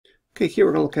Okay, here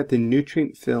we're going to look at the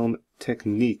nutrient film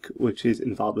technique, which is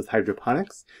involved with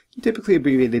hydroponics, typically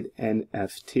abbreviated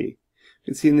NFT. You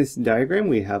can see in this diagram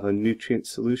we have a nutrient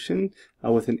solution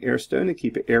with an air stone to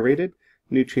keep it aerated,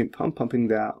 nutrient pump pumping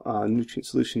that nutrient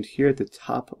solution here at the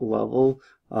top level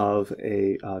of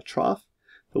a trough.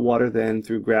 The water then,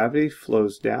 through gravity,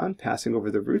 flows down, passing over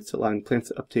the roots, allowing plants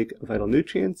to uptake vital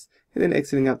nutrients, and then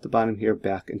exiting out the bottom here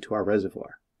back into our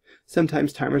reservoir.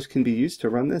 Sometimes timers can be used to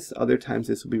run this, other times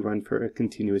this will be run for a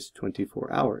continuous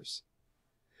 24 hours.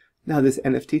 Now this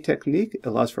NFT technique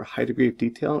allows for a high degree of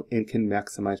detail and can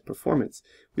maximize performance.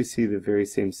 We see the very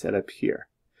same setup here.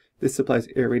 This supplies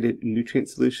aerated nutrient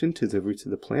solution to the roots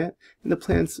of the plant, and the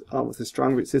plants with a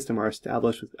strong root system are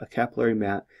established with a capillary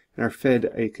mat and are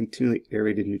fed a continually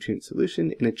aerated nutrient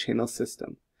solution in a channel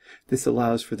system. This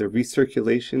allows for the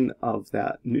recirculation of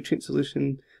that nutrient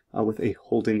solution with a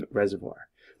holding reservoir.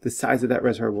 The size of that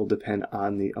reservoir will depend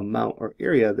on the amount or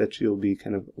area that you'll be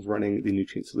kind of running the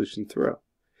nutrient solution through.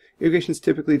 Irrigation is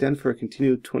typically done for a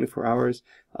continued 24 hours.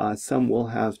 Some will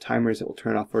have timers that will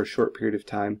turn off for a short period of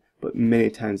time, but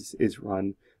many times this is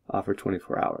run for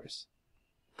 24 hours.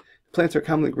 Plants are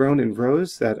commonly grown in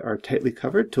rows that are tightly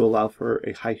covered to allow for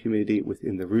a high humidity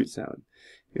within the root zone.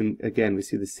 And again, we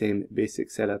see the same basic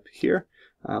setup here,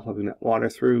 pumping that water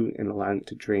through and allowing it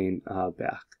to drain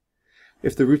back.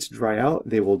 If the roots dry out,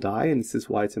 they will die, and this is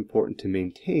why it's important to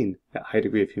maintain that high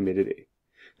degree of humidity.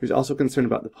 There's also concern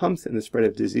about the pumps and the spread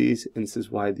of disease, and this is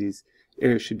why these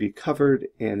areas should be covered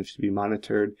and should be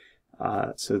monitored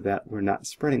so that we're not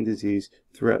spreading disease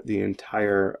throughout the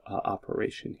entire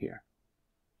operation here.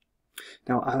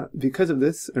 Now, because of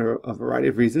this, or a variety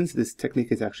of reasons, this technique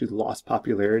has actually lost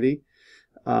popularity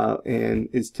and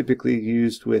is typically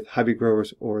used with hobby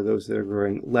growers or those that are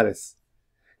growing lettuce.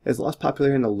 It has lost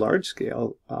popularity on a large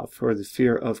scale for the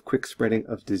fear of quick spreading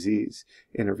of disease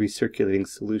in a recirculating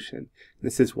solution.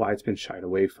 This is why it's been shied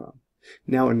away from.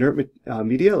 Now, inert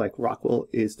media like Rockwool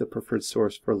is the preferred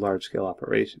source for large-scale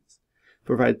operations.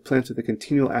 Provide plants with a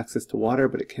continual access to water,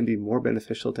 but it can be more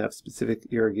beneficial to have specific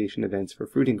irrigation events for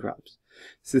fruiting crops.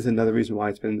 This is another reason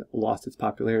why it's been lost its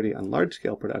popularity on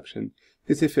large-scale production,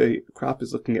 because if a crop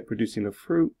is looking at producing a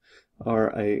fruit or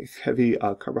a heavy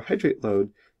carbohydrate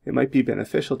load, it might be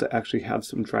beneficial to actually have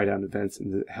some dry down events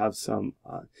and to have some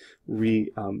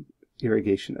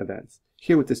irrigation events.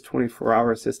 Here with this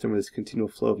 24-hour system with this continual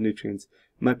flow of nutrients,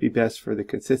 it might be best for the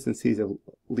consistencies of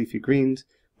leafy greens,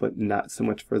 but not so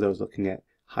much for those looking at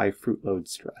high fruit load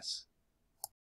stress.